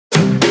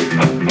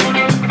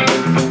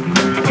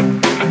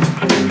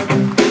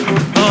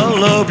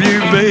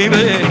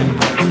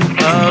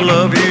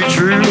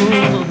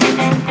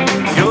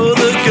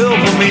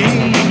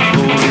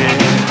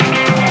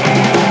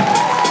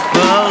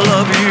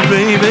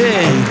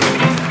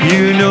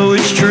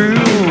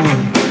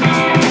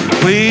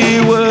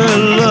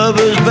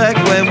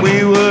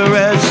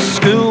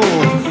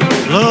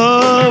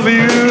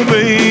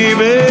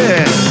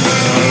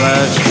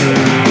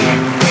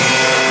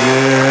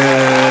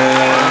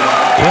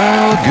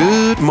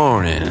Good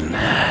morning.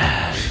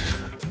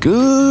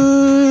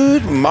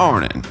 Good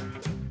morning.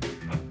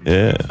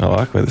 Yeah, I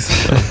like where this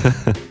is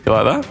going. You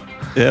like that?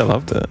 Yeah, I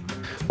loved it.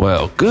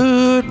 Well,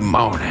 good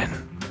morning.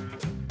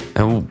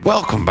 And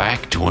welcome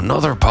back to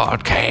another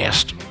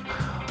podcast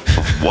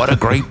of What a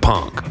Great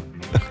Punk.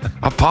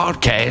 A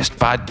podcast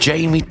by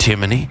Jamie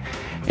Timoney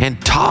and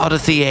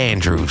Toddathy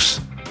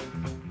Andrews.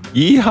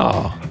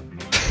 Yeehaw.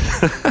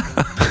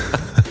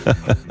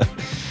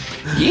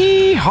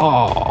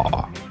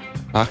 Yeehaw.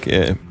 Fuck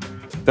yeah.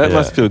 That Yeah.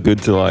 must feel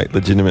good to like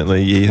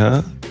legitimately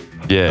yeehaw.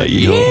 Yeah. Like,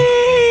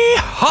 yeehaw.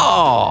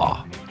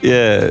 Yeehaw.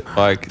 Yeah,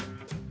 like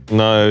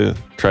no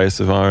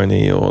trace of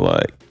irony or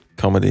like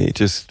comedy,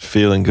 just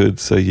feeling good,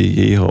 so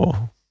you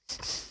yeehaw.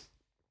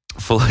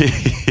 Fully.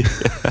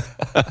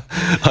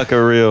 Like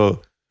a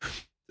real,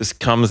 just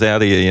comes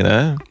out of you, you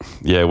know?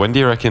 Yeah, when do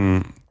you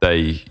reckon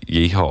they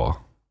yeehaw?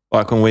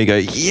 Like when we go,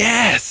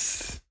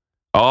 yes!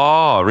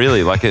 Oh,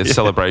 really? Like a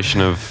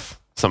celebration of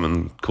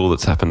something cool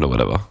that's happened or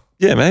whatever?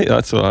 Yeah, mate,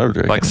 that's what I would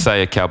reckon. Like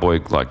say a cowboy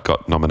like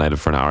got nominated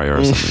for an aria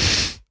or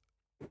something.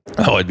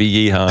 Oh, it'd be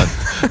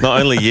yeehawing. Not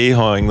only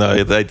yeehawing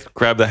though, they'd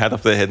grab the hat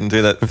off their head and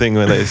do that thing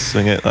where they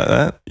swing it like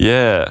that.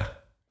 Yeah.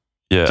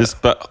 Yeah.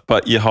 Just but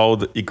you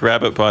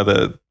grab it by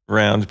the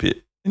round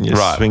bit and you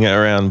Right. swing it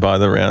around by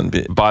the round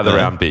bit. by the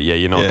round bit. Yeah,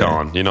 you're not Yeah.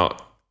 going. You're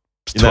not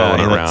No, twirling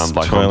you're it not around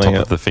like on twirling top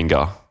it. of the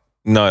finger.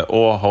 No,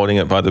 or holding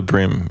it by the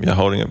brim. You're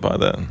holding it by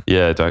the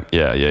Yeah, don't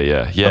yeah. By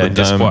And the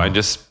just dome. what and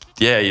just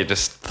you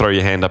just throw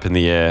your hand up in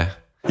the air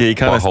yeah. You while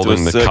can't do a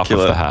holding the cup of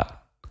circular the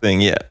hat. thing.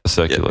 Yeah, A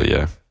circular,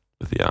 yeah.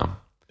 With the arm.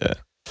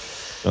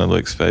 one of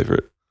Luke's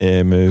favorite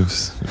air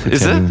moves.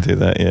 Is Pretending it? to do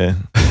that? Yeah,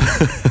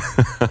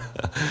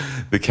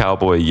 The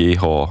cowboy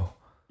yeehaw.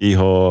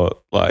 yeehaw,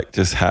 like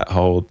just hat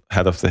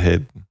off the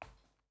head.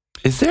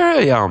 Is there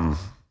a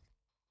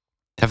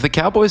have the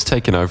Cowboys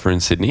taken over in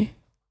Sydney?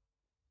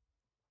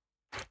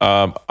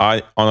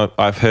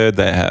 I've heard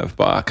they have,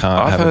 but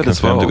I I've haven't heard as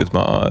confirmed well. it with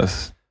my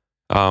eyes.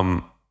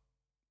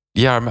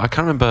 Yeah, I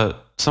can't remember.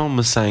 Someone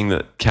was saying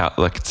that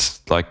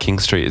it's like King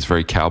Street is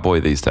very cowboy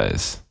these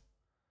days.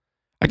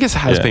 I guess it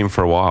has Yeah. been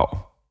for a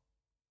while.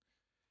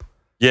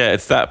 Yeah,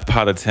 it's that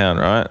part of town,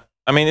 right?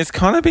 I mean, it's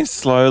kind of been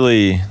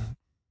slowly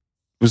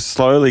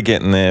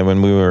getting there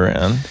when we were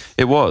around.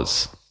 It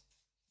was.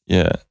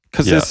 Yeah,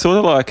 because Yeah. there's sort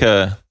of like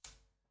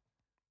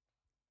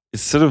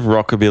it's sort of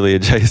rockabilly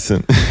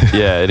adjacent.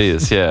 Yeah, it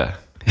is. Yeah.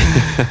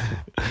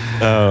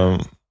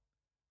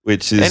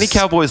 Which is Any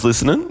Cowboys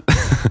listening?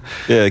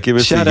 Yeah, give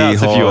us Shout a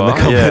outs if yeehaw you in the are.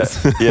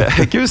 comments.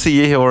 Yeah. Give us a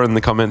yeehaw in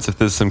the comments if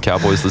there's some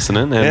Cowboys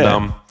listening. And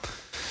Yeah.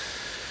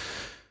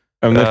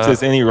 If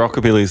there's any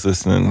rockabillys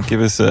listening,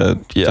 give us a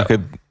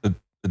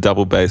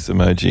double bass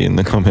emoji in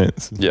the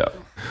comments, yeah.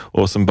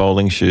 or some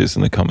bowling shoes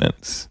in the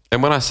comments.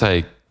 And when I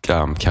say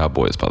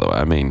Cowboys, by the way,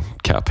 I mean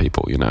cow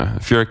people. You know,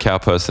 if you're a cow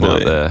person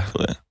out there,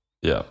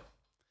 yeah.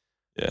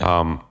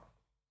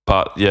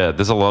 But yeah,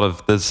 there's a lot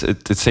of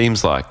it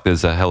seems like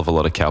there's a hell of a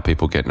lot of cow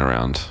people getting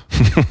around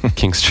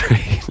King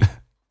Street.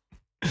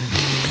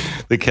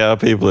 The cow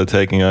people are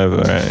taking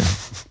over, eh?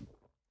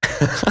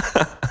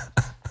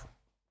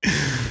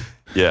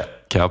 Yeah,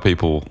 cow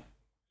people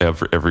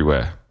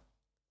everywhere.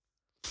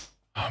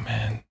 Oh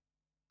man,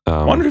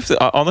 I wonder if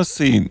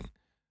honestly,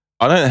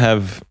 I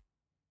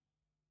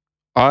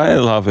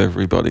love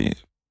everybody,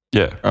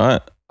 Yeah,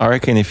 right? I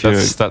reckon if you're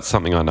that's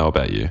something I know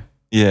about you.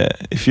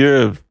 if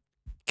you're a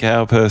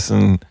cow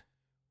person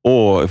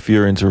or if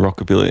you're into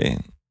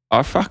rockabilly,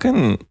 I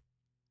fucking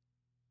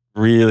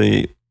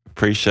really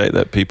appreciate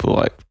that people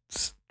like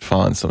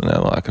find something they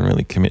like and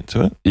really commit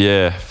to it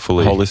Yeah,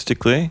 fully.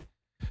 holistically.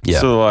 Yeah.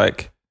 So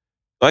like,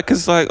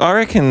 cause like I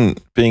reckon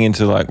being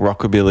into like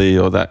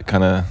rockabilly or that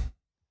kind of,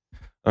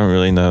 I don't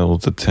really know all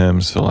the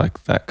terms for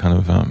like that kind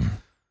of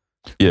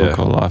Yeah. look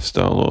or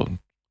lifestyle or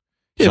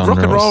Yeah, rock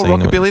genre and or roll, scene or-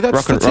 rockabilly.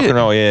 That's rock it. and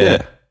roll,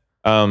 yeah.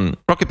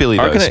 Rockabilly,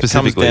 I though, reckon it comes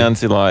specifically. down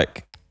to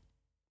like,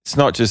 it's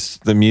not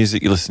just the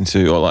music you listen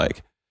to or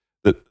like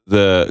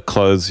the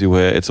clothes you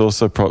wear. It's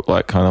also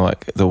like kind of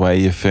like the way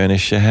you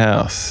furnish your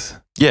house.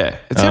 Yeah,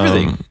 it's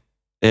everything.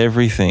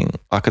 Everything.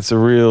 Like it's a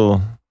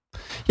real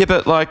Yeah,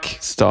 but like,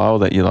 style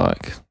that you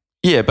like.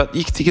 yeah, but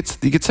you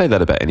could say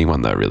that about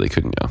anyone though, really,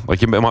 couldn't you? Like,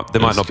 there might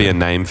That's not be a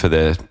name for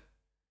their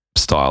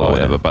style or Oh,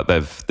 whatever, yeah. but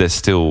they're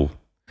still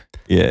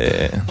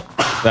Yeah.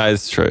 That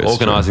is true. It's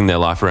organising their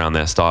life around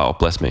their style.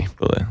 Bless me.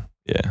 true.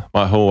 Yeah.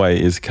 My hallway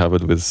is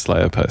covered with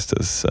Slayer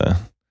posters, so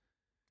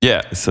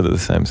Yeah, it's sort of the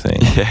same thing.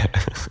 yeah.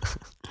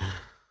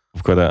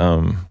 I've got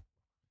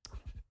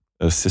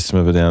a System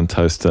of a Down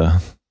toaster.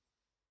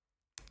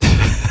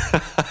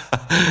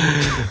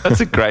 That's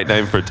a great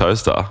name for a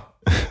toaster.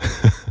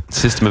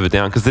 System of a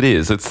Down, because it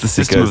is. It's the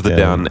System goes of the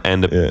down,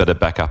 Down but a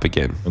back up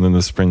again. And then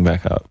the spring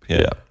back up.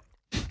 Yeah.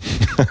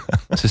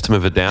 System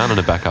of a Down and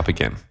a back up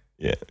again.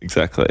 Yeah,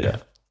 exactly. Yeah.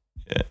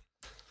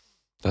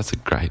 That's a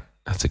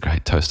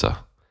great toaster.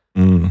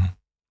 Mm.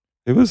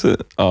 Who was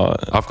it? Oh,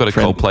 I've got a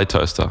friend- Coldplay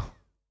toaster.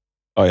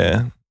 Oh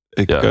yeah.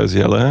 It Yeah. goes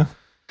yellow.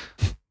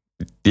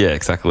 Yeah,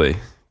 exactly.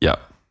 Yeah.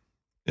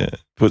 Yeah.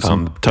 Put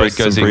some bread toast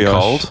goes some in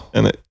brioche cold.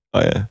 and it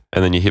Oh, yeah.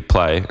 And then you hit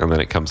play and then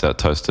it comes out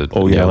toasted.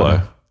 All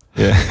yellow.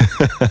 Yeah.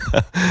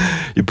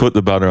 You put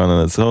the butter on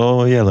and it's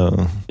all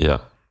yellow. Yeah.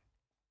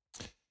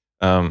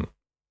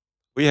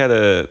 We had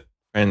a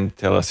friend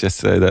tell us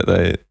yesterday that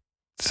they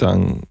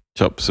sung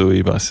Chop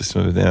Suey by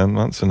System of a Down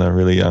once when they were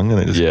really young,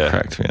 and it just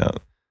cracked me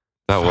up.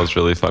 That was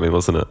really funny,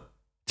 wasn't it?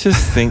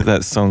 Just think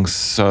that song's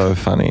so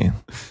funny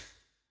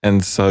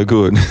and so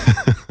good.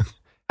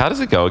 How does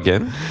it go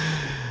again?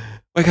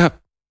 Wake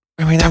up.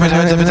 Don't you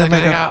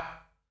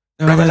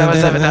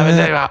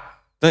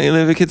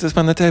leave the kids to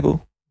spun the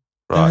table?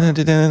 Right. I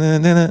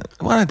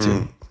wanted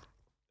to.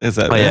 Is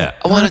that? Oh, yeah.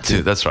 I wanted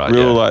to. That's right.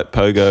 Real like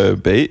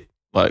pogo beat,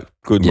 like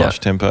good mosh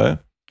tempo.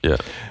 Yeah.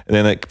 And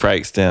then it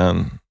breaks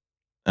down.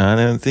 I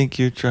don't think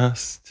you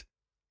trust.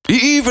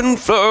 Even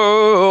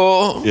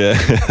flow. Yeah,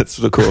 that's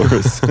the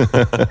chorus.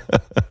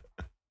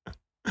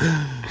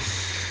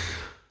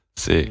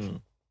 Sick.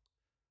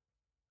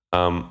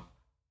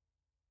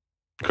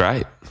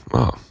 Great.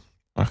 Wow.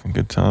 Fucking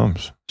good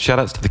times. Shout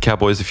outs to the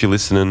Cowboys if you're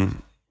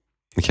listening.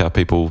 The Cow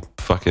people,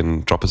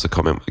 fucking drop us a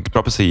comment.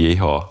 Drop us a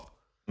yeehaw.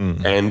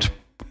 And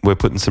we're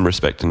putting some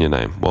respect in your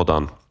name. Well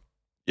done.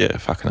 Yeah,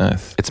 fucking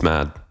oath. It's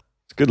mad.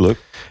 It's a good look.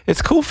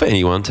 It's cool for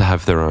anyone to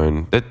have their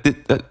own.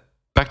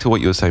 Back to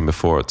what you were saying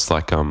before, it's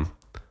like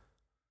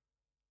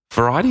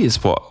variety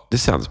is what,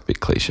 this sounds a bit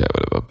cliche or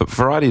whatever, but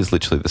variety is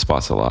literally the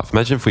spice of life.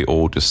 Imagine if we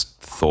all just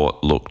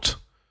thought, looked,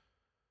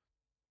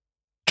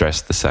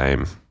 dressed the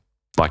same,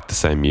 liked the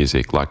same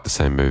music, liked the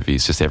same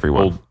movies, just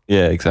everyone.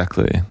 Yeah,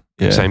 exactly.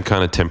 Yeah. Same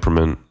kind of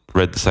temperament,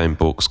 read the same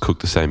books,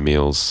 cooked the same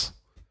meals.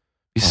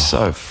 It's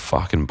so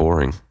fucking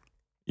boring.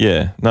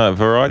 Yeah. No,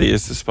 variety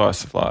is the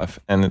spice of life,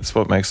 and it's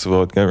what makes the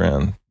world go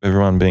round.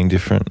 Everyone being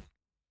different.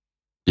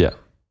 Yeah.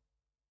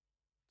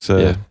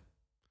 So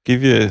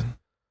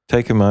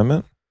take a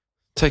moment.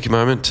 Take a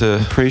moment to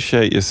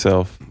appreciate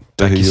yourself.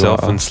 Back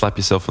yourself and slap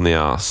yourself on the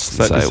ass.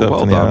 Slap and say, yourself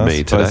well on the done ass,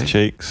 me today. both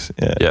cheeks.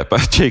 Yeah. Yeah,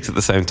 both cheeks at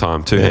the same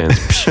time. Two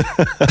hands.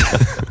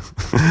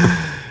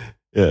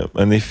 Yeah.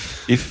 And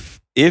if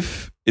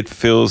it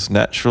feels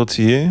natural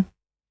to you,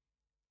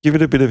 give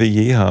it a bit of a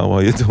yeehaw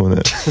while you're doing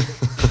it.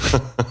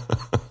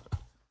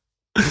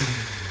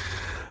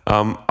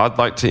 I'd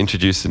like to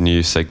introduce a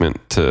new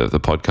segment to the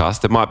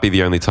podcast. It might be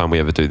the only time we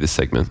ever do this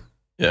segment.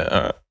 Yeah,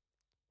 all right.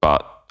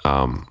 But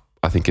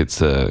I think it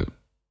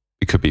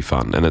could be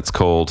fun. And it's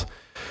called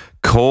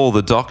Call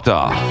the Doctor.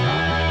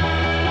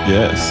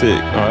 Yeah,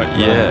 sick. All right.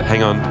 Yeah,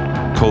 hang on.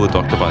 Call the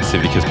Doctor by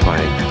Civic is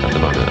playing at the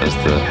moment as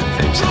the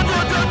theme song.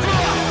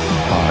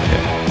 Oh,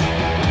 yeah.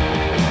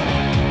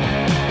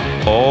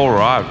 All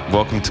right.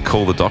 Welcome to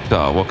Call the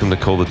Doctor. Welcome to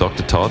Call the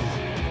Doctor, Todd.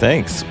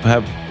 Thanks.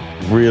 I'm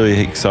really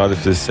excited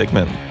for this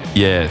segment.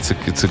 Yeah,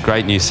 it's a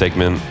great new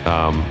segment.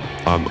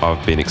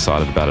 I've been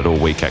excited about it all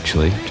week,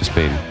 actually. Just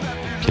been,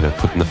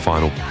 putting the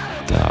final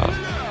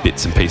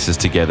bits and pieces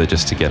together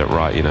just to get it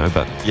right,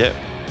 But yeah.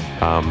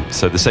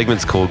 So the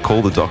segment's called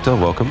Call the Doctor.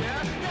 Welcome.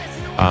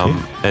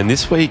 And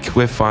this week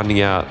we're finding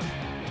out,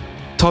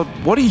 Todd,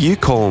 what are you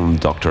calling the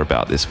doctor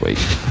about this week?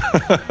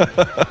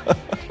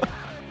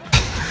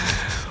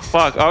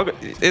 Fuck,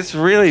 it's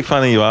really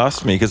funny you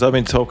asked me because I've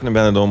been talking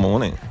about it all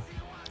morning.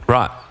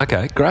 Right.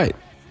 Okay, great.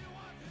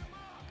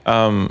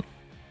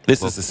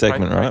 This is the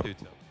segment, right?